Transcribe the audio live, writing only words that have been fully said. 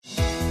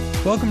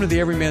Welcome to the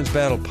Every Man's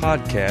Battle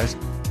podcast.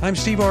 I'm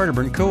Steve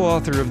Arterburn,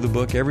 co-author of the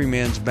book Every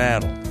Man's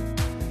Battle.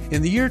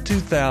 In the year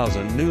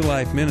 2000, New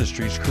Life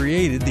Ministries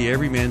created the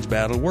Every Man's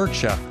Battle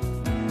workshop.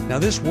 Now,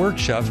 this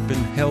workshop's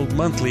been held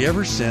monthly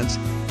ever since,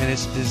 and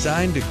it's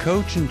designed to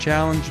coach and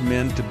challenge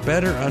men to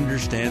better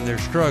understand their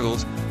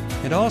struggles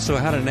and also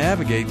how to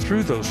navigate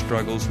through those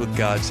struggles with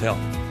God's help.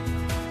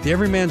 The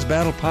Every Man's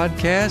Battle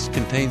podcast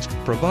contains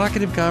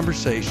provocative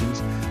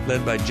conversations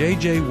led by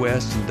J.J.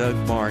 West and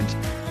Doug Barnes.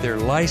 They're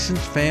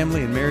licensed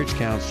family and marriage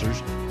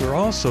counselors who are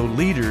also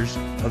leaders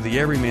of the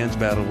Every Man's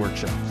Battle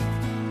workshops.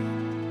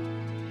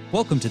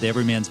 Welcome to the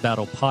Every Man's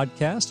Battle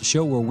podcast, a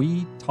show where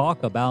we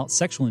talk about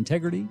sexual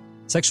integrity,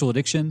 sexual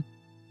addiction,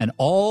 and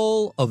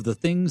all of the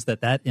things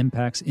that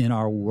impacts in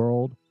our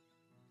world.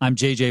 I'm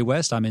J.J.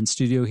 West. I'm in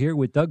studio here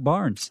with Doug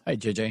Barnes. Hi,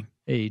 J.J.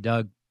 Hey,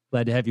 Doug.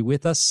 Glad to have you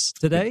with us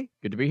today.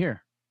 Good to be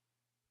here.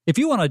 If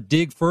you want to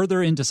dig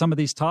further into some of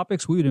these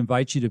topics, we would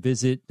invite you to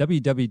visit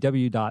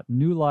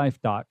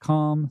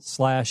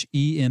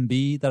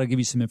www.newlife.com/EMB. That'll give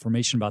you some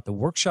information about the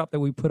workshop that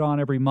we put on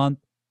every month.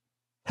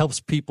 Helps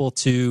people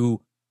to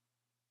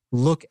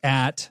look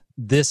at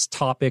this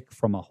topic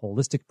from a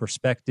holistic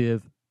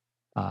perspective.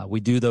 We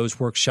do those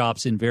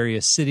workshops in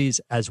various cities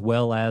as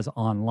well as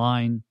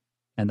online,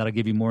 and that'll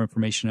give you more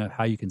information on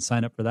how you can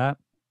sign up for that.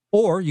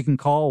 Or you can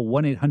call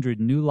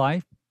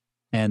 1-800-NEW-LIFE,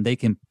 and they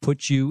can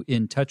put you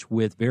in touch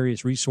with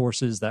various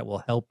resources that will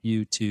help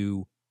you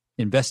to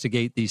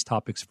investigate these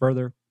topics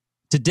further.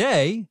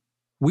 Today,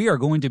 we are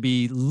going to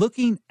be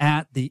looking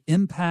at the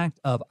impact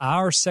of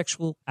our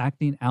sexual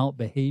acting out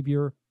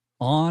behavior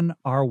on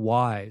our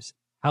wives,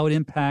 how it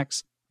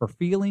impacts her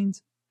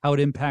feelings, how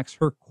it impacts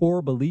her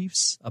core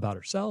beliefs about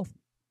herself,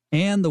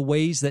 and the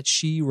ways that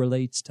she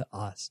relates to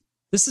us.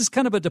 This is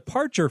kind of a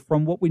departure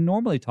from what we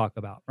normally talk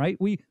about,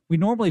 right? We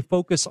normally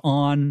focus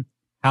on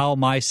how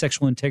my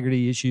sexual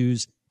integrity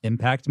issues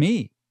impact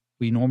me.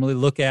 We normally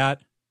look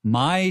at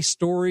my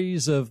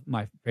stories of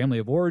my family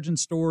of origin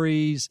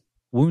stories,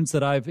 wounds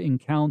that I've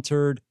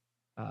encountered,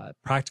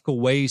 practical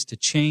ways to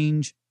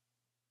change.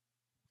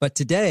 But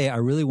today, I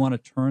really want to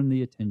turn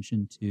the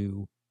attention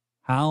to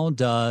how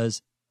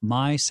does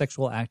my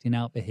sexual acting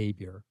out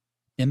behavior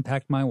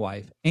impact my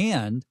wife,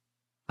 and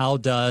how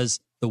does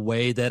the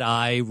way that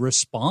I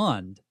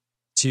respond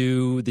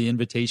to the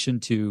invitation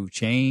to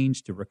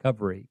change, to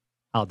recovery,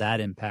 how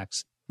that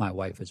impacts my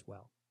wife as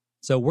well.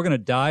 So we're going to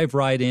dive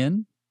right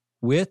in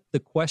with the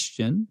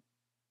question,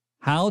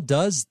 how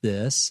does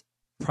this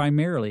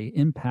primarily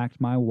impact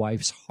my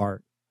wife's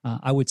heart?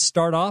 I would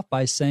start off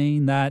by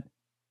saying that,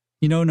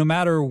 no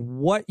matter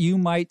what you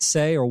might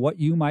say or what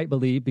you might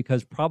believe,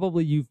 because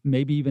probably you've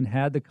maybe even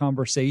had the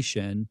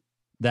conversation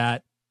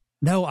that,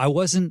 no, I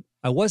wasn't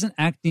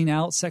acting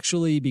out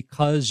sexually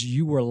because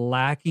you were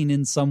lacking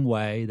in some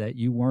way, that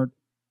you weren't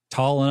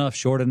tall enough,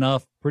 short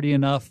enough, pretty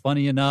enough,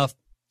 funny enough,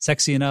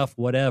 sexy enough,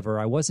 whatever.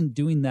 I wasn't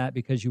doing that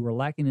because you were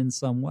lacking in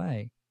some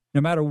way.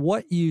 No matter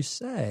what you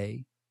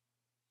say,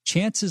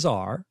 chances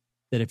are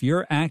that if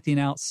you're acting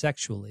out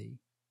sexually,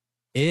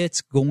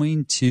 it's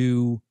going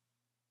to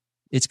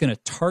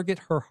target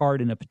her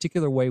heart in a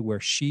particular way where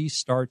she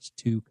starts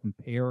to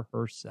compare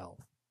herself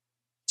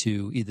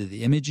to either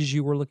the images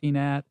you were looking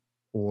at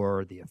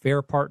or the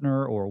affair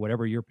partner or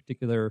whatever your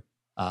particular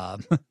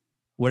acting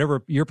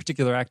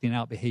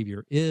out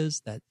behavior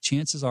is. That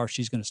chances are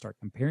she's going to start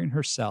comparing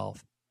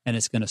herself, and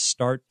it's going to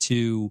start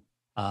to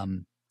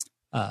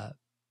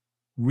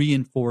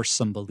reinforce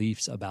some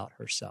beliefs about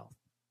herself.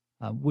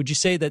 Would you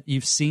say that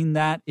you've seen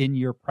that in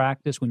your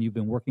practice when you've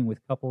been working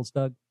with couples,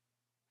 Doug?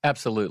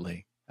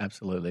 Absolutely. In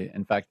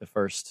fact, the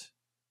first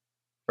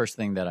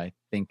thing that I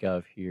think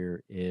of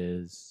here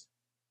is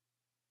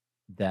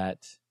that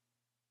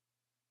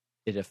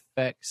it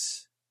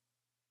affects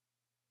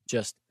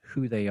just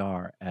who they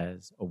are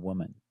as a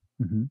woman.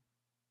 Mm-hmm.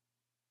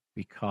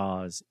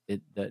 Because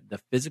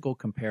the physical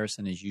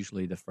comparison is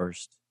usually the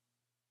first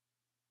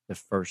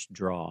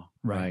draw,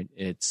 right?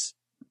 It's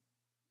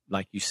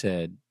like you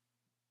said,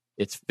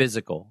 it's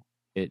physical.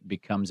 It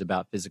becomes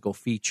about physical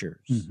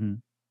features. Mm-hmm.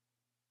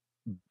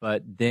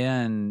 But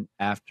then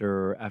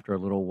after a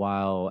little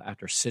while,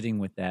 after sitting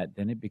with that,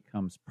 then it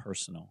becomes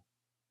personal,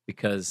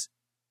 because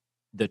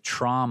the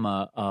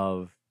trauma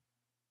of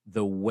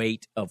the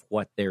weight of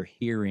what they're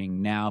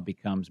hearing now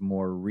becomes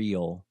more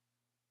real,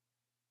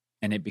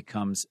 and it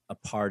becomes a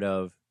part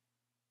of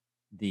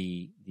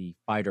the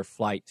fight or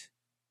flight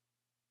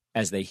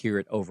as they hear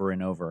it over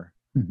and over.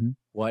 Mm-hmm.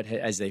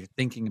 As they're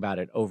thinking about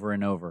it over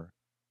and over,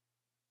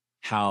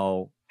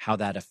 how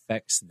that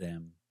affects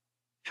them.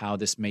 How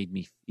this made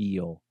me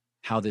feel,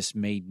 how this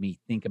made me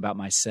think about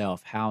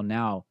myself, how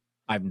now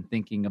I'm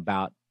thinking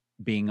about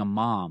being a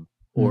mom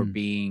or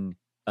being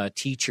a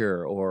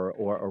teacher or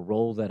a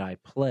role that I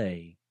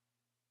play.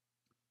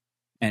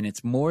 And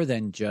it's more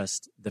than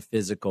just the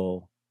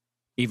physical,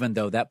 even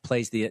though that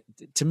plays the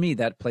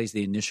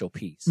initial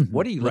piece. Mm-hmm.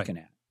 What are you looking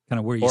at? Kind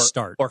of where you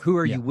start. Or who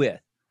are you with?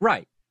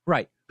 Right.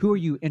 Who are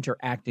you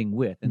interacting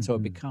with? And so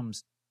it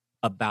becomes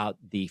about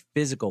the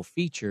physical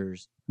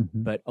features,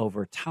 Mhm. but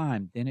over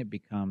time, then it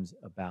becomes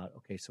about,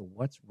 okay, so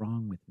what's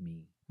wrong with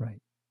me?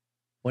 Right.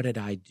 What did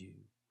I do?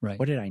 Right.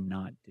 What did I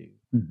not do?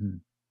 Mm-hmm.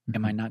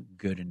 Am I not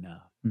good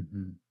enough?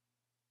 Mm-hmm.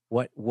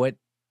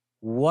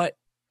 What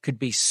could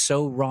be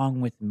so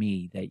wrong with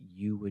me that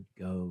you would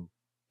go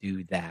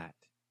do that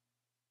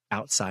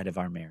outside of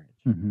our marriage?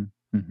 Mm-hmm.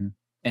 Mm-hmm.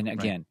 And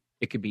again,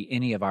 it could be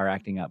any of our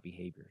acting out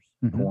behaviors: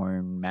 Mhm.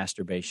 porn,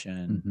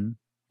 masturbation, Mm-hmm.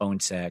 phone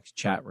sex,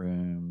 chat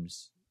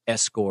rooms,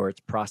 escorts,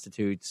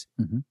 prostitutes,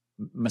 Mhm.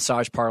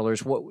 massage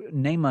parlors.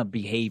 Name a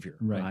behavior,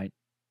 Right. right?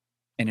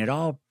 And it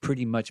all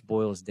pretty much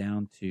boils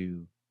down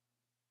to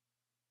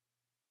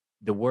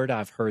the word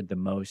I've heard the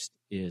most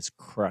is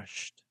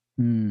crushed.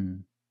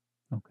 Mm.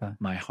 Okay.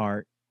 My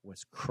heart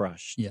was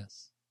crushed.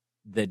 Yes.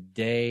 The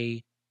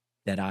day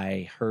that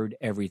I heard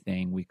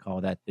everything, we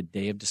call that the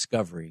day of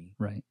discovery.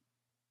 Right.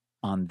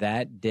 On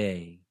that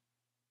day,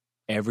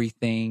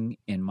 everything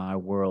in my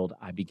world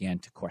I began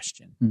to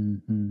question.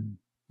 Mm-hmm.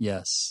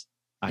 Yes.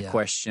 I Yeah.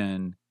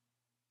 question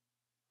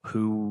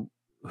who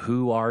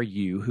are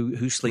you?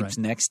 Who sleeps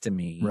Right. next to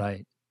me?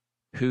 Right.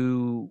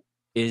 Who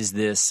is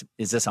this?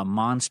 Is this a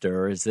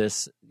monster? Is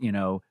this,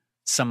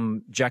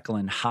 some Jekyll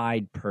and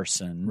Hyde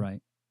person?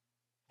 Right.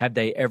 Have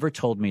they ever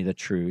told me the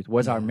truth?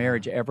 Was our Yeah.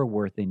 marriage ever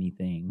worth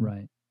anything?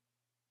 Right.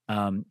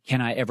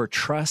 Can I ever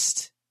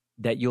trust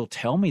that you'll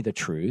tell me the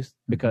truth?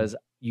 Because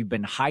you've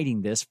been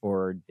hiding this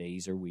for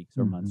days or weeks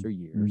or months or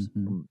years,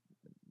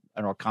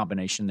 or a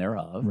combination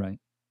thereof. Right.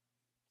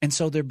 And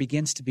so there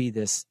begins to be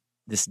this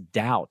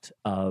doubt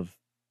of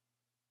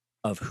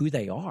who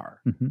they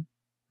are. Mm-hmm.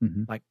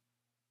 Mm-hmm. Like,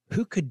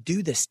 who could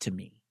do this to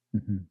me?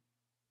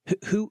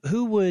 Mm-hmm.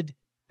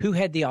 Who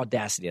had the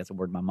audacity? That's a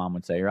word my mom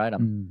would say, right?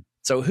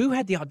 So who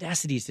had the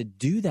audacity to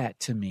do that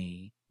to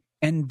me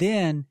and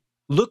then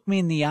look me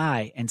in the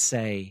eye and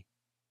say,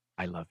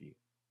 I love you.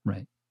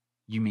 Right.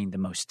 You mean the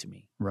most to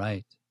me.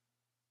 Right.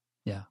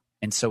 Yeah.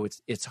 And so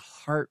it's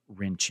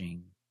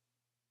heart-wrenching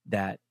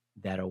that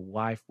a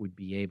wife would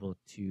be able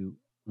to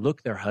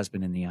look their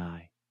husband in the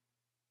eye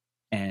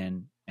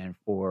and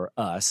for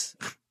us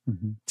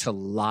Mm-hmm. to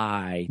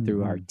lie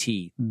through our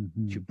teeth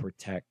Mm-hmm. to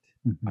protect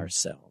Mm-hmm.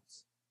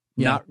 ourselves.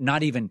 Yeah.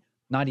 Not even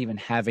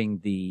having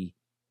the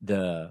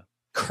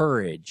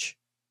courage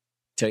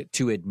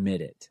to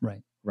admit it.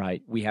 Right.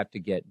 Right. We have to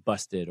get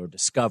busted or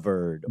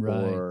discovered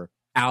Right. or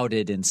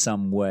outed in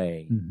some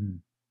way. Mm-hmm.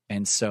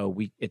 And so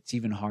it's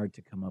even hard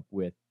to come up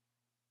with,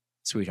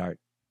 sweetheart,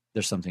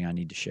 there's something I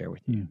need to share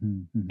with you, Mm-hmm.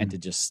 Mm-hmm. and to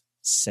just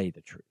say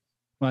the truth.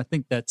 Well, I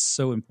think that's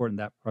so important,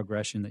 that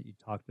progression that you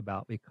talked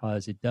about,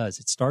 because it does.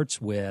 It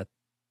starts with,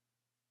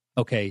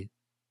 okay,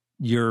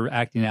 you're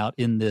acting out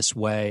in this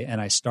way,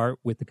 and I start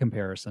with the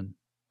comparison.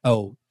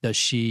 Oh, is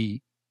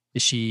she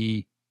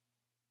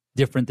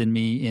different than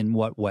me in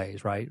what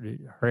ways, right?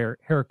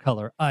 Hair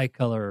color, eye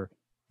color,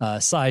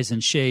 size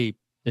and shape.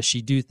 Does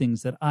she do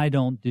things that I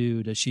don't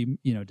do? Does she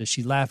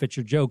laugh at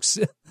your jokes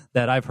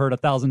that I've heard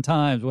 1,000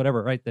 times,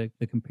 whatever, right?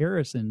 The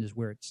comparison is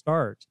where it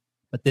starts.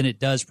 But then it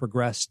does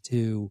progress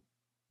to,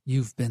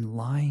 you've been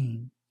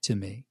lying to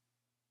me.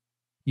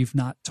 You've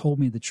not told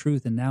me the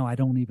truth, and now I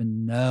don't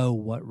even know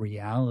what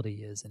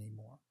reality is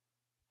anymore.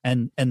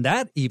 And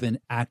that even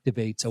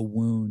activates a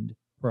wound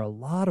for a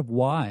lot of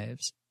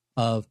wives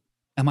of,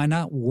 am I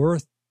not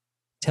worth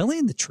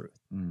telling the truth?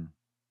 Mm.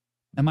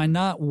 Am I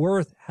not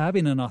worth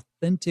having an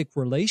authentic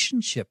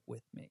relationship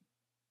with me?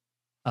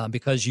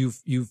 Because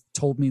you've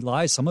told me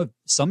lies.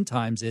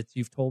 Sometimes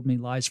you've told me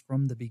lies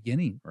from the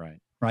beginning.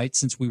 Right?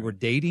 Since we were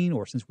dating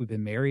or since we've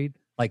been married,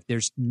 like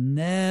there's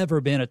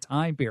never been a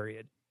time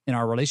period in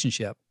our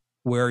relationship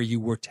where you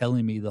were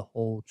telling me the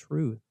whole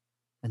truth.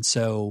 And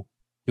so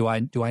do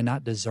I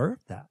not deserve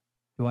that?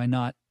 Do I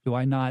not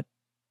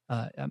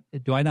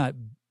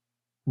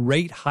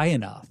rate high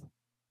enough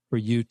for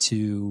you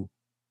to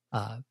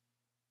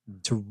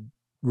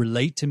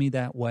relate to me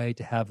that way,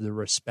 to have the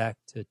respect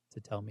to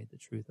tell me the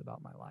truth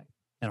about my life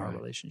and our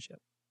relationship?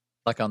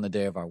 Like on the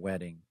day of our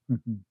wedding,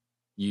 Mm-hmm.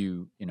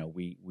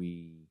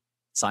 we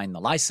sign the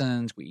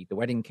license, we eat the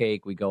wedding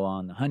cake, we go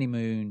on the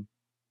honeymoon,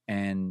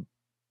 and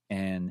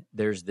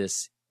there's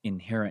this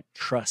inherent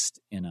trust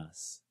in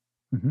us.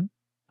 Mm-hmm.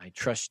 I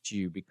trust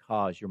you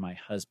because you're my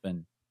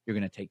husband. You're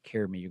going to take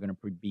care of me. You're going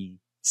to be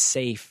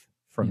safe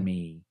for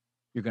me.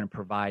 You're going to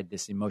provide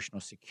this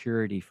emotional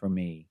security for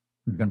me.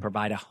 You're going to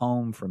provide a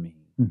home for me.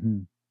 Mm-hmm.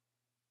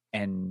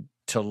 And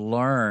to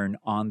learn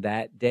on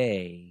that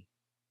day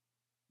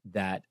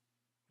that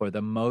for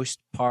the most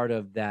part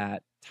of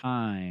that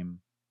time,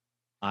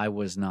 I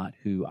was not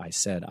who I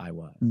said I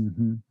was.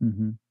 Mm-hmm.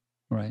 Mm-hmm.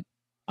 Right.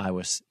 I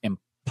was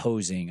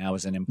imposing. I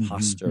was an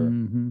imposter,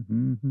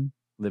 Mm-hmm.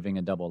 living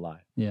a double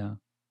life. Yeah.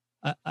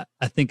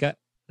 I think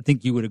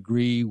you would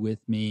agree with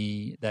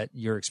me that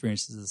your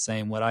experience is the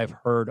same. What I've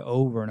heard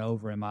over and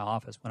over in my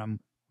office when I'm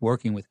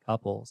working with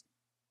couples,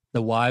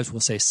 the wives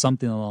will say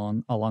something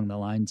along the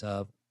lines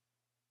of,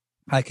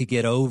 I could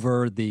get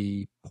over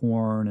the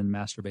porn and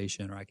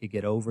masturbation, or I could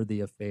get over the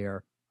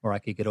affair, or I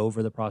could get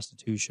over the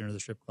prostitution or the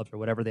strip clubs or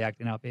whatever the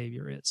acting out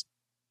behavior is.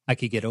 I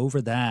could get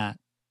over that,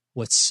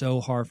 what's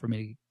so hard for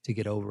me to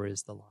get over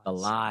is the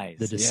lies,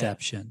 the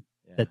deception.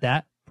 Yeah.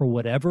 That for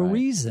whatever Right.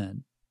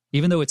 reason,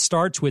 even though it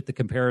starts with the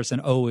comparison,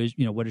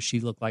 what does she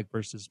look like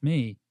versus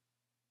me?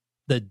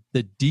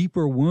 The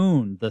deeper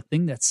wound, the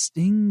thing that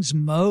stings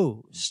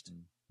most,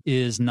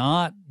 is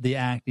not the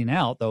acting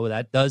out, though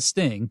that does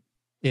sting.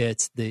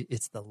 It's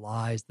the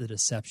lies, the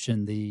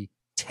deception, the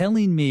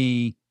telling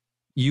me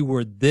you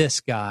were this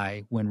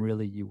guy when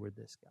really you were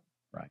this guy.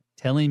 Right.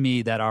 Telling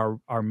me that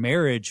our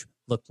marriage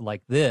looked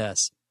like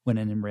this when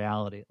in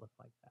reality it looked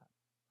like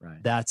that.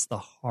 Right. That's the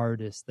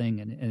hardest thing,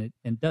 and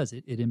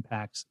it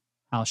impacts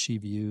how she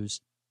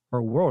views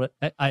her world.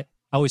 I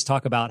always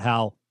talk about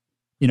how,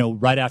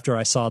 right after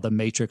I saw The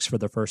Matrix for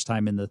the first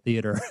time in the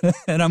theater,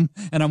 and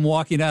I'm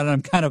walking out, and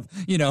I'm kind of,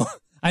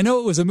 I know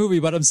it was a movie,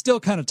 but I'm still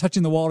kind of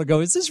touching the wall to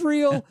go, is this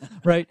real?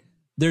 Right?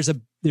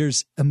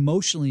 There's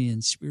emotionally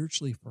and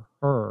spiritually for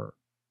her,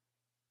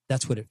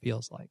 that's what it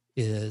feels like,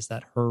 is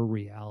that her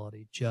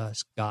reality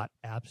just got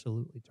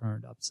absolutely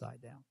turned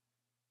upside down.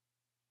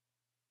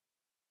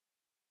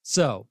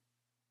 So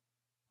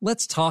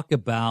let's talk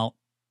about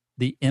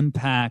the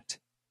impact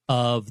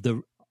of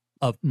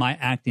my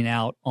acting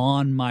out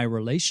on my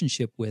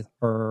relationship with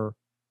her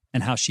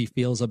and how she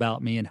feels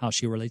about me and how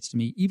she relates to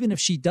me, even if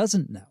she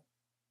doesn't know.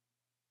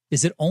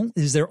 Is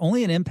there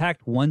only an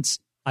impact once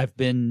I've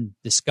been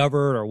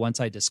discovered or once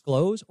I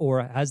disclose,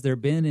 or has there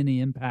been any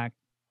impact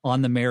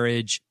on the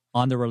marriage,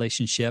 on the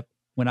relationship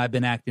when I've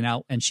been acting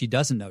out and she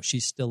doesn't know?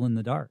 She's still in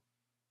the dark.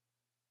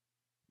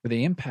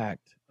 The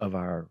impact of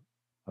our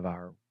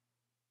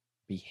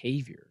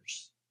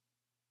behaviors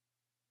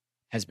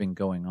has been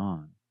going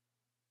on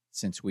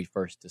since we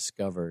first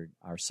discovered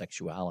our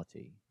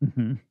sexuality,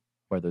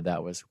 whether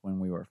that was when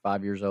we were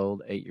 5 years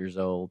old, 8 years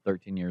old,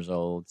 13 years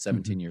old,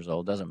 17 years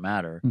old, doesn't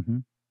matter.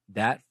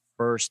 That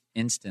first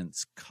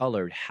instance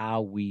colored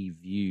how we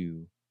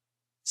view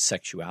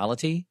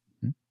sexuality,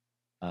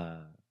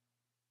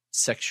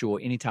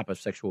 any type of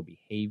sexual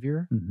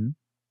behavior.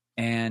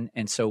 And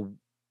so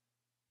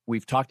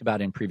we've talked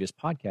about in previous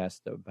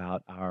podcasts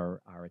about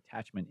our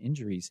attachment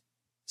injuries.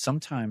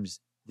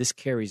 Sometimes this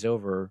carries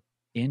over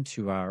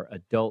into our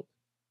adult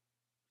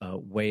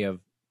way of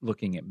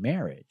looking at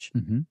marriage,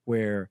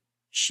 where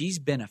she's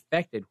been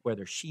affected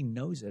whether she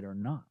knows it or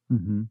not.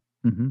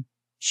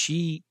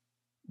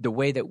 The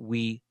way that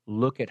we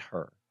look at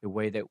her, the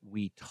way that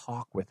we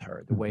talk with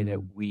her, the way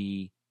that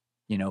we,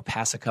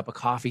 pass a cup of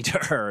coffee to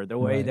her, the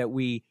way that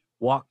we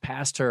walk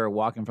past her,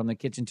 walking from the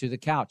kitchen to the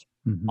couch,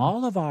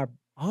 all of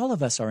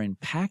us are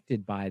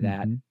impacted by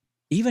that,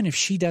 even if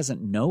she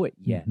doesn't know it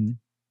yet.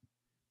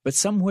 But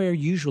somewhere,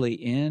 usually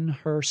in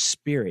her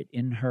spirit,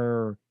 in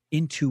her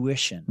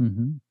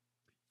intuition,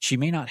 she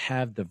may not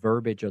have the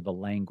verbiage or the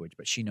language,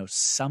 but she knows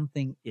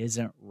something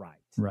isn't right.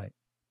 Right.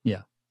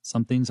 Yeah.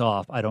 Something's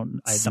off. I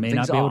may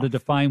not be able to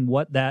define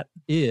what that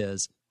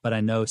is, but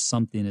I know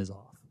something is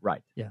off.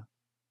 Right. Yeah.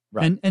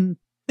 Right. And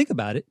think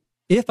about it.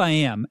 If I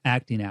am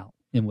acting out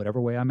in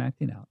whatever way I'm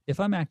acting out, if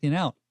I'm acting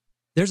out,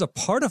 there's a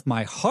part of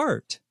my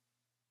heart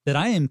that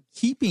I am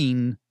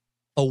keeping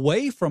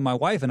away from my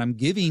wife and I'm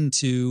giving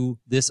to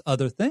this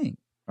other thing.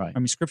 Right. I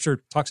mean,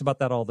 Scripture talks about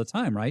that all the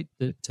time, right?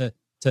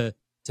 To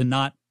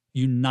not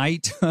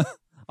unite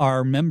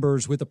our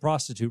members with a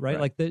prostitute, right?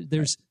 Like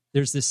there's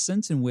this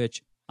sense in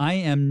which I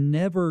am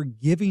never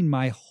giving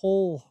my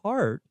whole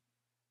heart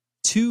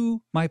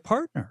to my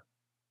partner.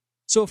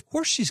 So of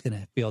course she's going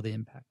to feel the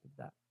impact of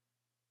that.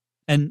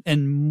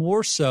 And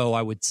more so,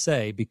 I would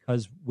say,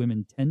 because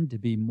women tend to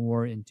be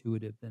more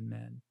intuitive than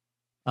men,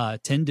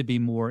 tend to be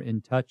more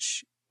in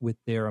touch with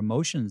their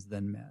emotions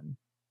than men,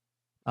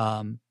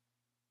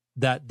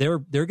 that they're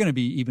going to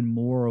be even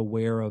more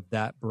aware of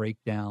that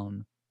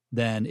breakdown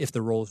than if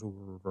the roles were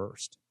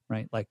reversed,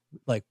 right? Like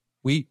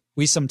we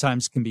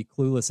sometimes can be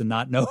clueless and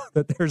not know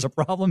that there's a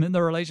problem in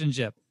the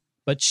relationship,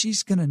 but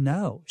she's going to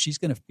know. She's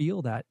going to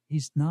feel that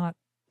he's not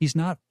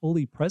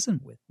fully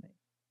present with me.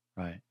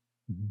 Right.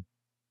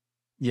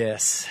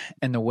 Yes.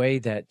 And the way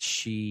that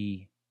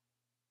she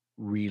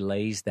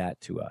relays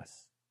that to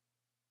us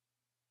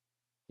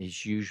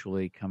is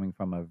usually coming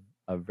from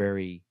a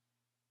very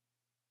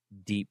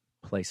deep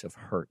place of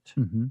hurt.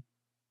 And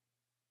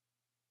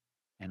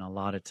a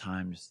lot of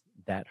times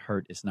that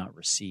hurt is not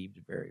received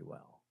very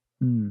well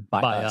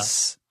by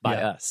us.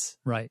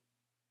 Right.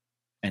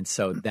 And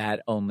so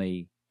that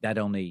only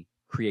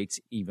creates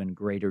even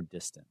greater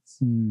distance.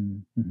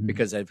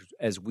 Because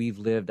as we've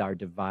lived our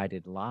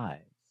divided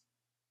lives,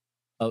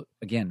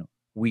 again,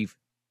 we've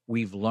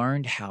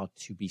learned how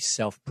to be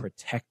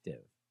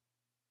self-protective.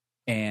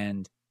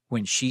 And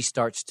when she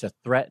starts to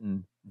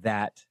threaten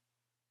that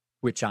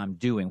which I'm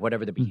doing,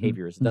 whatever the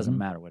behavior is, it doesn't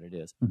matter what it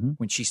is.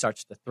 When she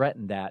starts to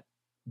threaten that,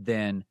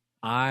 then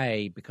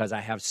because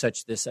I have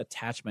such this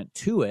attachment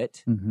to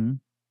it,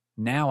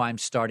 now I'm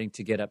starting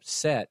to get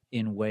upset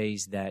in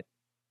ways that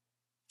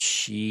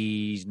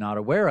she's not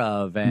aware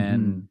of.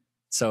 And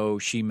so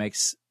she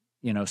makes,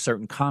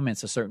 certain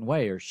comments a certain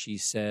way, or she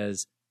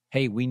says,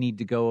 hey, we need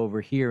to go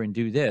over here and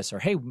do this, or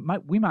hey,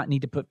 we might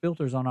need to put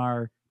filters on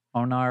our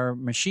our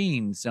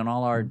machines, on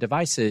all our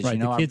devices. Right. You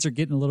know, the kids are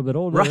getting a little bit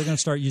older. Right. They're going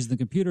to start using the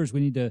computers.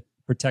 We need to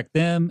protect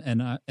them.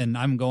 And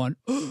I'm going,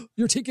 oh,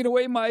 you're taking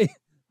away my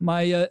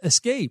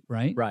escape,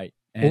 right? Right.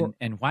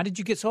 And why did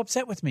you get so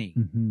upset with me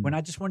when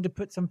I just wanted to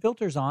put some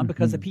filters on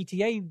because the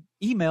PTA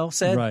email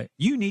said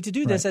you need to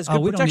do this as good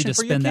we don't need protection to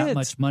for your spend kids. that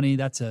much money.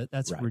 That's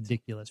Right.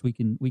 ridiculous. We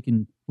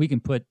can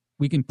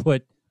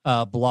put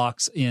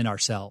blocks in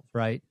ourselves,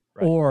 right?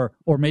 Right.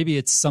 Or maybe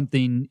it's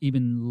something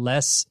even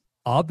less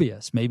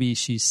obvious. Maybe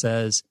she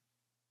says,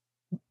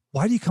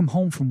 "Why do you come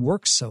home from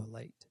work so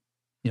late?"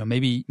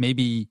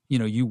 Maybe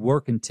you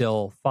work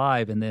until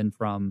 5, and then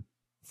from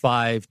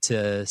 5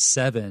 to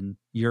 7,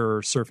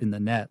 you're surfing the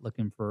net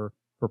looking for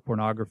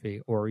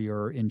pornography, or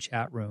you're in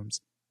chat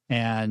rooms,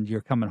 and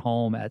you're coming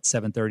home at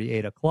 7:30,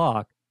 8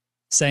 o'clock,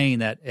 saying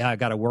that I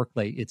got to work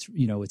late. It's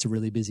a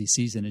really busy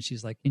season, and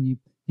she's like, "Can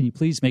you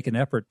please make an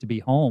effort to be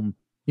home,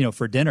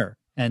 for dinner?"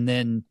 And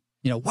then,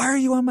 "Why are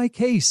you on my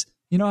case?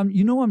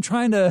 I'm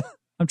trying to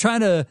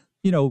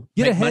get Make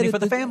ahead money at for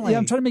the family. Yeah,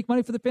 I'm trying to make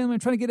money for the family. I'm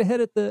trying to get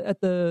ahead at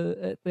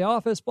the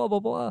office. Blah blah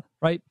blah.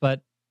 Right,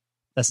 but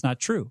that's not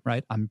true.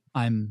 Right, I'm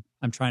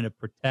trying to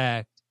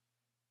protect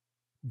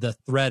the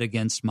threat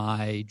against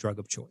my drug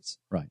of choice.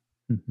 Right.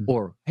 Mm-hmm.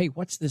 Or, hey,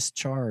 what's this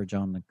charge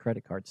on the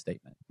credit card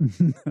statement?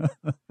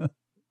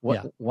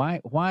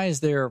 Why is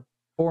there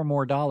 $4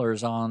 more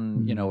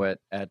on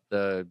at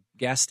the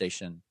gas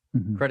station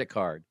credit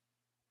card?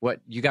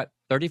 What, you got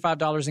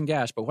 $35 in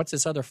gas, but what's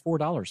this other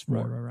 $4 for?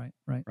 Right.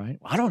 Right.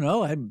 Well, I don't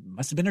know. I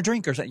must have been a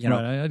drink or something.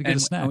 Right, I had to get a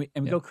snack.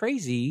 And we go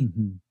crazy,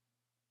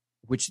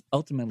 which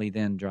ultimately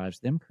then drives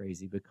them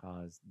crazy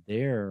because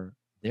they're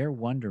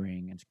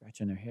wondering and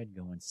scratching their head,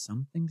 going,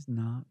 something's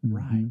not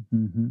right.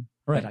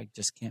 Right. But I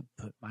just can't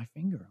put my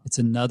finger on it. It's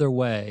another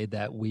way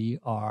that we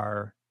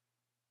are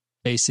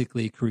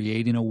basically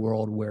creating a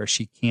world where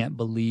she can't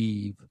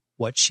believe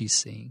what she's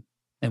seeing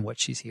and what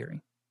she's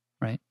hearing.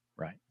 Right.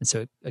 Right. And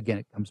so, again,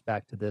 it comes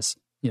back to this,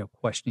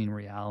 questioning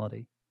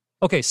reality.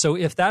 Okay, so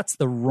if that's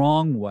the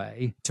wrong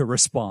way to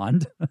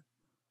respond,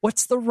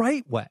 what's the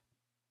right way?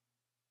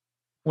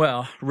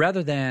 Well,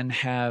 rather than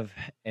have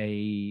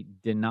a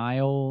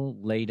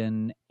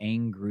denial-laden,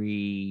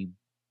 angry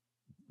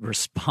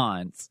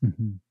response,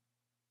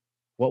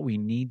 what we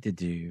need to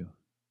do,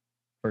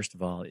 first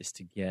of all, is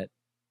to get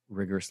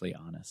rigorously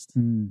honest.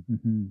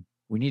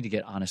 We need to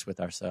get honest with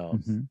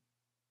ourselves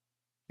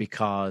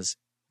because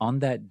on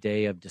that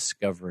day of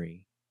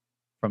discovery,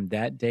 from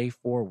that day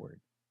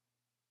forward,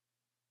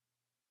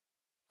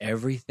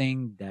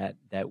 everything that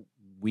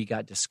we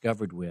got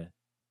discovered with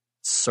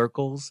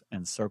circles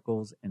and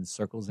circles and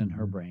circles in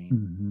her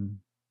brain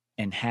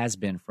and has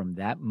been from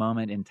that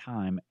moment in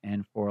time,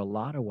 and for a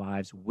lot of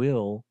wives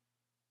will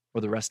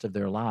for the rest of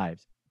their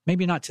lives.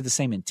 Maybe not to the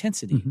same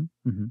intensity,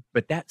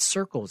 but that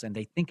circles, and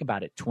they think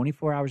about it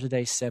 24 hours a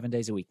day, 7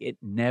 days a week. It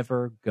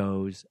never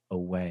goes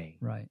away.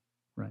 Right.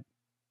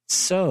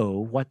 So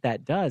what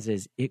that does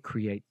is it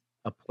creates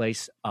a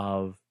place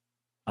of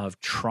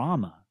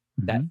trauma,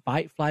 that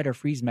fight, flight, or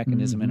freeze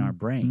mechanism in our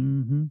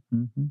brain.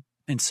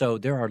 And so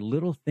there are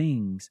little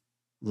things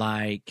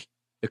like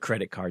the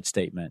credit card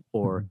statement,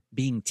 or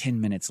being 10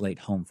 minutes late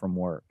home from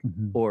work,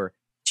 or,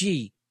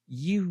 gee,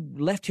 you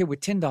left here with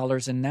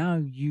 $10 and now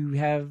you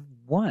have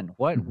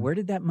 $1. Where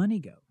did that money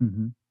go?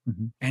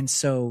 And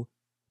so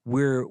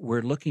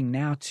we're looking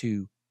now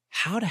to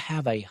how to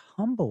have a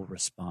humble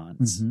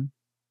response.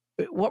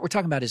 What we're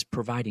talking about is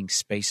providing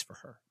space for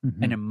her,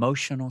 an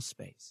emotional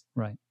space.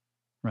 Right.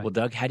 Well,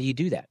 Doug, how do you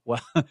do that?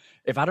 Well,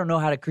 if I don't know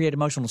how to create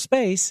emotional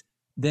space,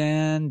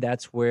 then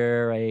that's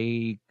where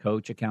a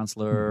coach, a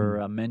counselor,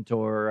 a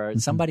mentor, or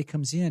somebody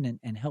comes in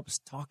and helps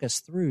talk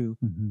us through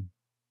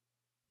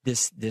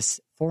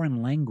this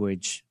foreign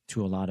language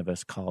to a lot of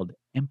us called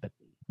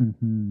empathy.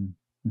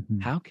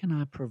 How can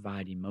I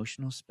provide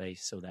emotional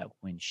space so that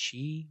when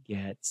she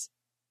gets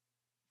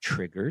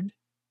triggered,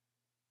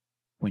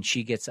 when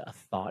she gets a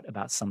thought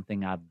about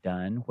something I've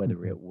done,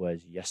 whether it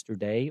was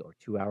yesterday or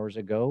 2 hours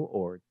ago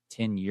or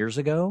 10 years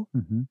ago,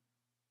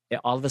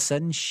 all of a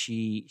sudden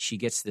she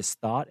gets this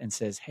thought and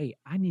says, hey,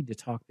 I need to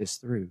talk this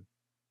through.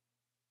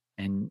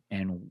 And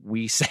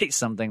we say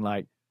something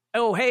like,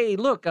 oh, hey,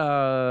 look,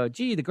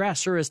 gee, the grass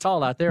sure is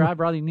tall out there. I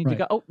probably need to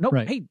go. Oh, no,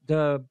 hey,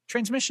 the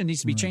transmission needs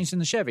to be changed in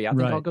the Chevy. I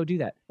think I'll go do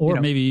that. Or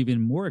maybe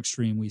even more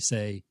extreme, we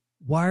say,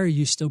 why are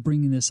you still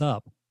bringing this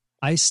up?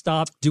 I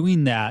stopped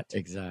doing that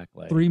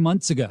 3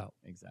 months ago.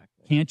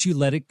 Exactly. Can't you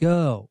let it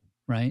go?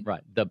 Right.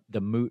 Right.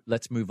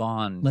 Let's move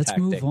on. Let's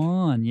move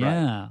on.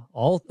 Yeah. Right.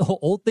 All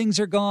old things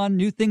are gone.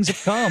 New things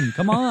have come.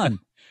 Come on.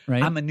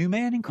 Right. I'm a new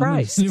man in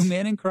Christ. I'm a new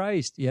man in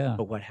Christ. Yeah.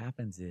 But what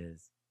happens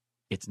is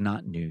it's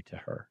not new to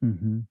her.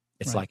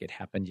 It's like it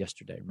happened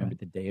yesterday. Remember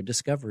the day of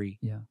discovery?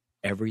 Yeah.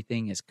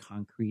 Everything is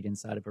concrete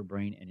inside of her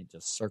brain, and it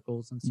just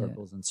circles and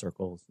circles and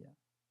circles. Yeah.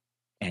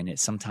 And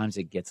sometimes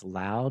it gets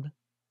loud.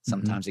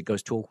 Sometimes it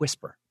goes to a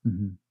whisper.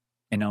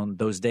 And on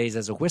those days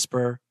as a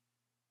whisper,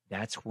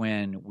 that's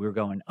when we're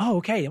going, oh,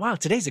 okay, wow,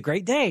 today's a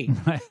great day.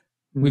 Right.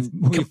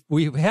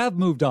 We have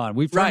moved on.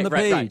 We've turned the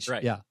page.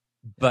 Right. Yeah.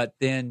 But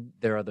then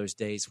there are those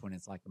days when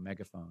it's like a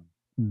megaphone,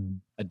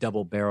 a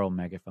double barrel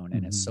megaphone,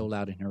 and it's so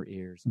loud in her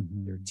ears.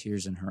 There are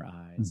tears in her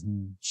eyes.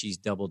 She's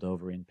doubled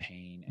over in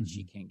pain, and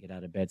she can't get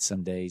out of bed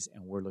some days.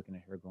 And we're looking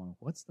at her going,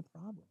 what's the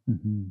problem?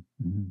 And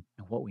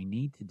what we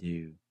need to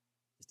do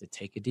is to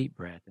take a deep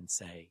breath and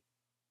say,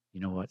 you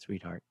know what,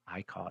 sweetheart,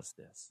 I caused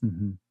this.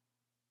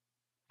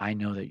 I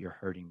know that you're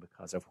hurting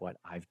because of what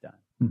I've done.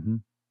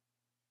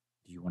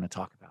 Do you want to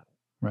talk about it?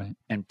 Right.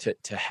 And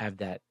to have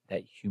that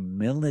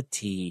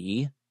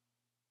humility,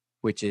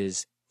 which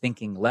is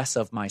thinking less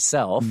of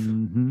myself,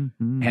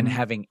 and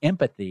having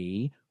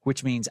empathy,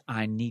 which means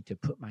I need to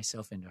put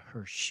myself into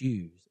her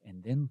shoes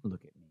and then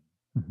look at me.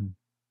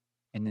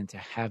 And then to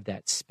have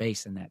that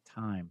space and that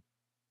time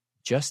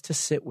just to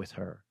sit with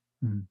her.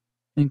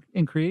 And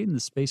creating the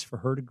space for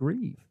her to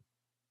grieve.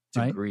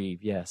 To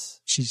grieve,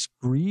 yes. She's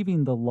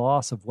grieving the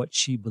loss of what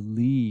she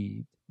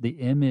believed, the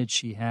image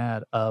she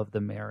had of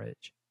the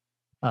marriage.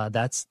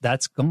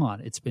 That's gone.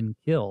 It's been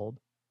killed,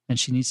 and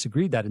she needs to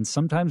grieve that. And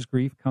sometimes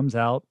grief comes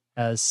out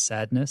as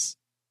sadness,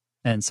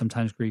 and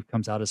sometimes grief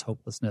comes out as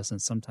hopelessness,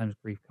 and sometimes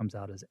grief comes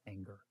out as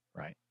anger.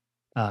 Right.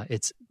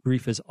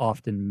 Grief is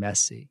often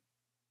messy,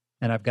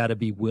 and I've got to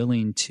be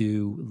willing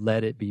to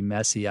let it be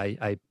messy.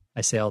 I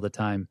say all the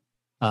time,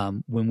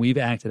 when we've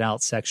acted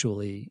out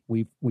sexually,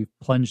 we've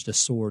plunged a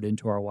sword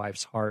into our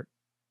wife's heart.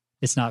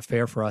 It's not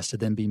fair for us to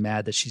then be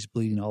mad that she's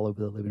bleeding all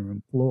over the living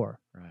room floor.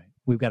 Right.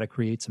 We've got to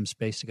create some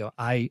space to go,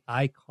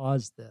 I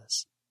caused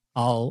this.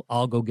 I'll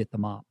go get the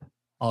mop.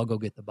 I'll go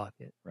get the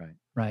bucket. Right.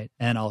 Right.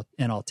 And I'll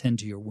tend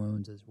to your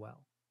wounds as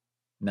well.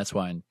 And that's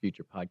why in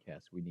future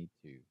podcasts we need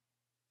to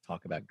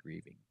talk about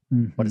grieving.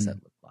 Mm-hmm. What does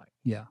that look like?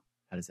 Yeah.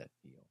 How does that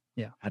feel?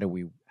 Yeah. How do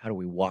we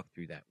walk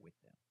through that with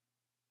them?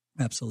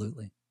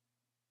 Absolutely.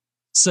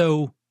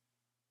 So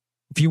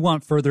if you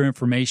want further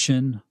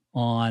information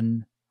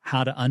on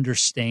how to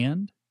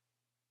understand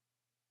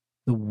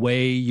the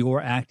way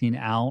your acting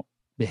out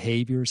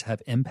behaviors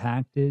have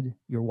impacted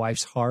your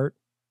wife's heart,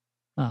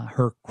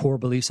 her core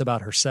beliefs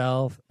about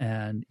herself,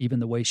 and even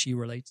the way she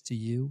relates to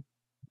you,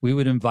 we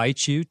would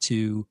invite you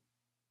to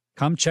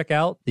come check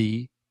out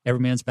the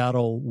Every Man's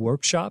Battle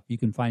workshop. You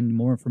can find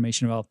more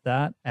information about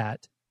that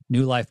at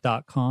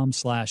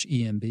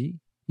newlife.com/EMB.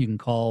 You can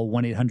call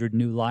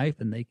 1-800-NEW-LIFE,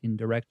 and they can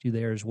direct you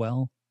there as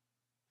well.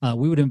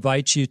 We would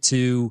invite you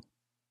to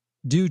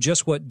do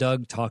just what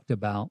Doug talked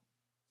about.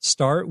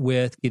 Start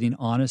with getting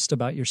honest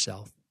about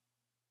yourself,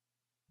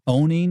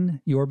 owning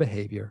your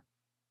behavior,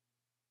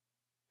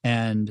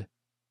 and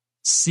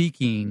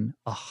seeking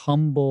a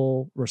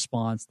humble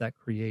response that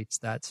creates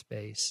that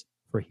space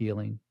for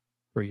healing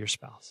for your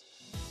spouse.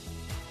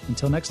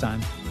 Until next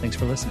time, thanks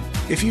for listening.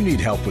 If you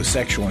need help with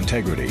sexual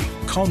integrity,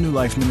 call New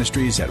Life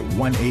Ministries at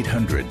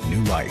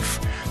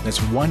 1-800-NEW-LIFE. That's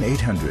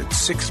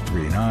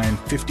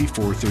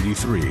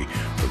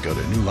 1-800-639-5433 or go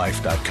to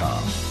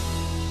newlife.com.